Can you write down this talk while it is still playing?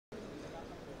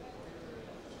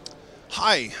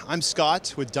Hi, I'm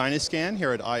Scott with DynaScan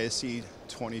here at ISE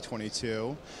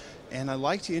 2022, and I'd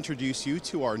like to introduce you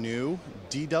to our new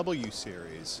DW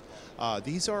series.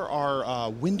 These are our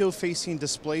window-facing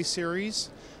display series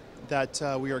that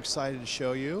we are excited to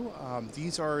show you.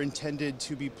 These are intended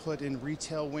to be put in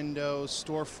retail windows,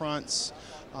 storefronts.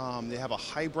 They have a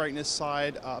high brightness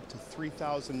side up to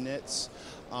 3,000 nits.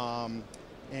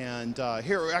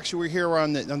 We're here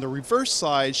on the reverse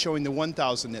side showing the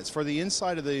 1,000 nits. For the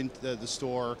inside of the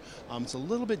store, it's a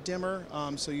little bit dimmer,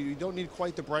 so you don't need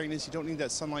quite the brightness, you don't need that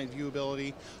sunlight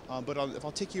viewability. If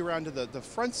I'll take you around to the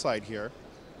front side here,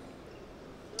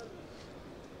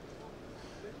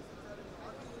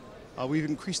 we've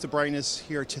increased the brightness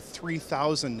here to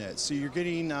 3,000 nits. So you're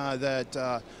getting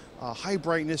that high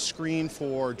brightness screen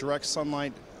for direct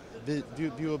sunlight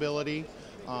viewability.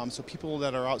 So people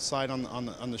that are outside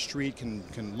on the street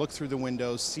can look through the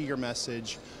windows, see your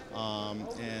message,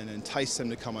 and entice them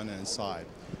to come on inside.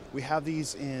 We have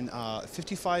these in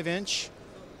 55-inch,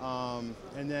 and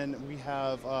then we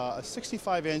have a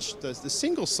 65-inch, the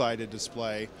single-sided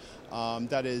display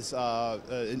that is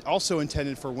also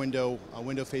intended for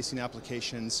window-facing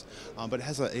applications, but it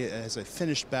has a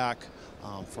finished back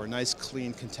for a nice,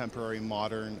 clean, contemporary,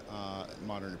 modern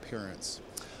appearance.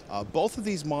 Both of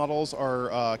these models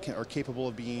are capable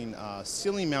of being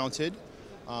ceiling mounted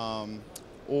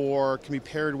or can be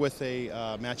paired with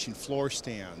a matching floor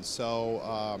stand.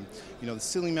 So, the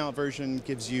ceiling mount version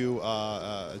gives you,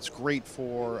 it's great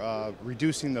for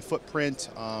reducing the footprint.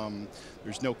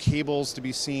 There's no cables to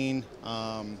be seen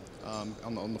on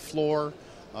the floor.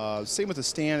 Same with the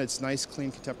stand, it's nice,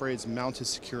 clean, contemporary, it's mounted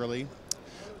securely.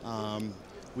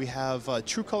 We have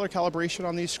true color calibration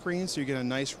on these screens, so you get a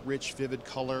nice, rich, vivid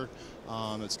color.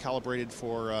 It's calibrated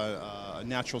for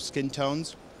natural skin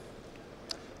tones.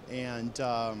 And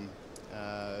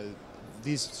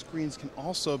these screens can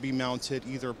also be mounted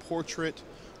either portrait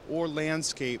or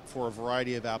landscape for a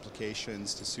variety of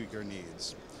applications to suit your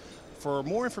needs. For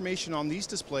more information on these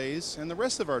displays and the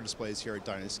rest of our displays here at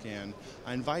DynaScan,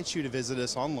 I invite you to visit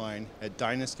us online at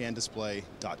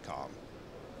dynascandisplay.com.